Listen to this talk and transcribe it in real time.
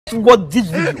watch this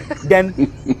video, then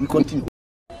we continue.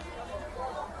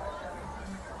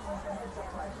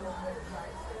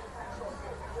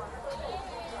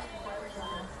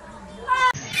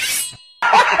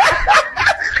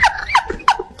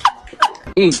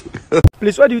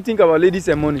 Please, what do you think about ladies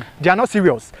and money? They are not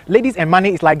serious. Ladies and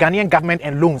money is like Ghanaian government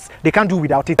and loans. They can't do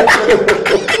without it.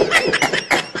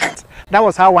 That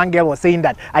was how one girl was saying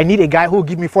that I need a guy who will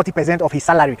give me 40% of his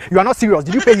salary. You are not serious.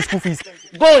 Did you pay his school fees?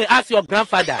 Go and ask your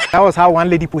grandfather. That was how one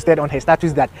lady posted on her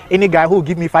status that any guy who will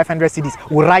give me 500 cedis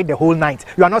will ride the whole night.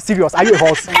 You are not serious. Are you a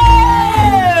horse?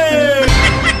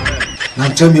 Now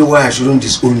tell me why I shouldn't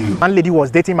disown you. One lady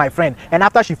was dating my friend, and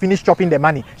after she finished chopping the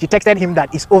money, she texted him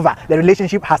that it's over. The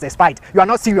relationship has expired. You are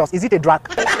not serious. Is it a drug?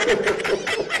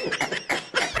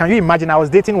 Can you imagine? I was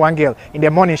dating one girl. In the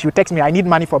morning, she would text me, I need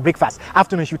money for breakfast.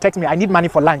 Afternoon, she would text me, I need money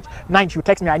for lunch. Night, she would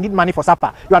text me, I need money for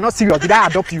supper. You are not serious. Did I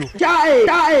adopt you? Die.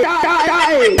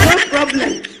 No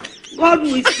problem. God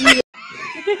will see you.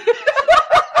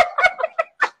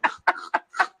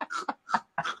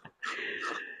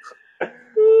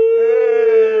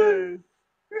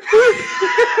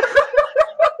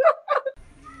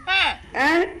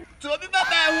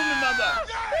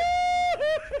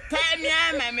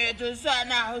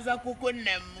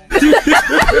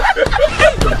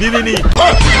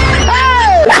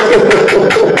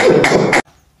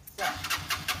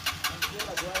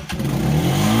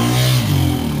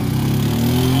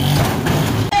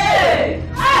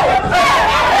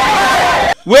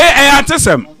 Where I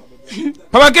atesem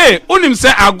Papa K, unim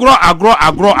say agro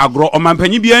o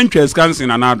mampanyi bia ntwa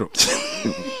scansin anado.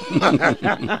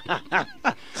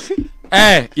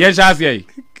 Yes asye.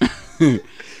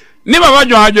 Ni baba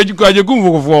jo ajoji ko ajegun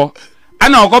fofofo.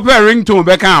 Ana okope ringtone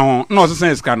be kan ho na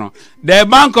osesen ska no. The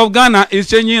Bank of Ghana is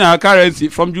changing our currency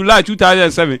from July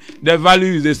 2007. The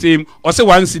value is the same. Or say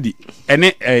 1 cedi.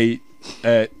 Ene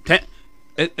 10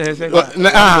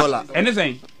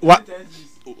 anything. What?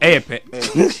 Epe.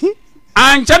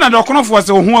 And China dokono for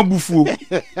say ho abufuo.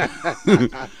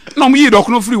 No mo yi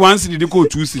dokono free 1 cedi de ko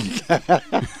 2 cedi.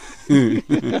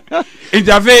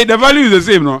 The value is the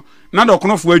same no. Na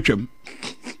dokono for atwam.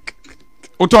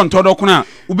 Oton to dokono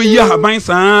ube yi haban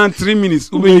san 3 minutes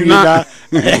ube yi na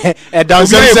e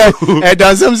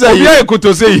dansem say obi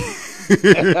ekoto say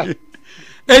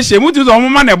she mutu zo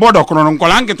mama na bodo kono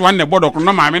nkola nketo an na bodo kono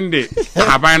na maame nde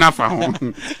haban na fa ho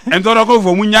ento doko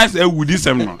fo munya se awudi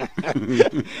sem no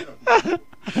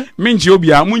minchi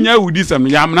obia munya awudi sem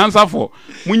ya amnansa fo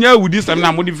munya awudi sem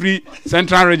na modi free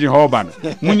Central Region Urban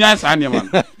munya sa ne man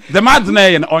the mad na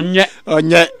ye onye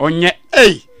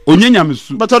onye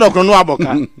nyamsu but doko no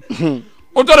aboka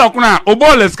oto doko na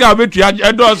obole ska betu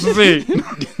edo so say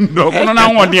doko na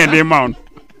won de mount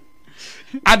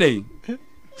adey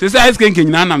say ice kenke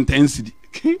nyina nam 10 cedi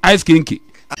ice kenke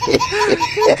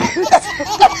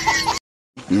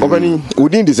Obani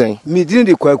udin design mi din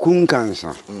de Kwaku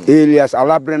Nkansa Elias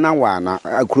Alabrena wana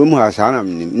akrom ha sana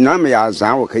na me ya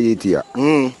zan wo kayetia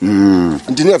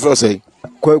ndini afro say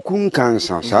Kwaku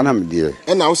Nkansa sana me de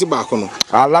e na wo se ba ko no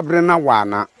Alabrena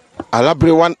wana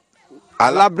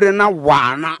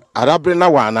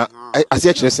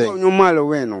ase kire say nyumalo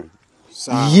we no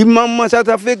yi mama South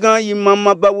Africa yi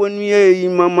mama bawonu yi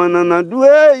mama nana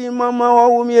duwe yi mama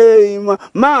wawumi yi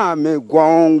ma me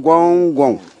gong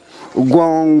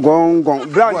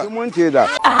brand monte da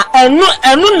enu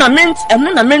na ment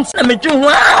na me ju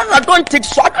I don't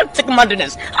take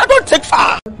madness. I don't take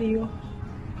far. I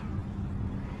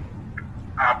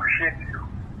appreciate you.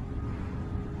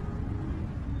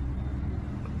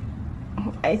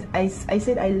 I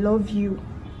said I love you.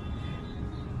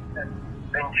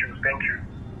 Thank you.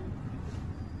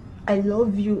 I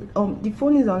love you. The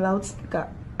phone is on loudspeaker.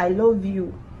 I love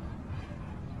you.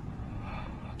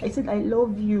 I said I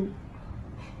love you.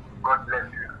 God bless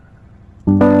you.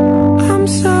 I'm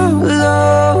so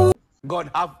low. God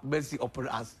have mercy upon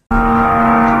us.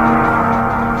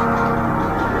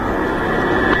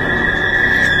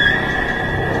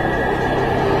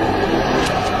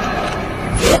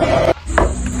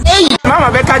 Hey,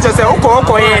 Mama be catch yourself.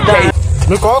 Oko here die.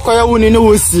 Me ko ya woni ne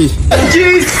wo si.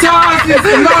 Jesus is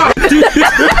Lord.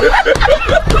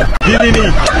 Dini,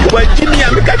 wa Jimmy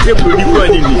am catch you ni.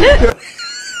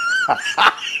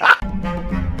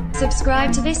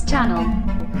 Subscribe to this channel.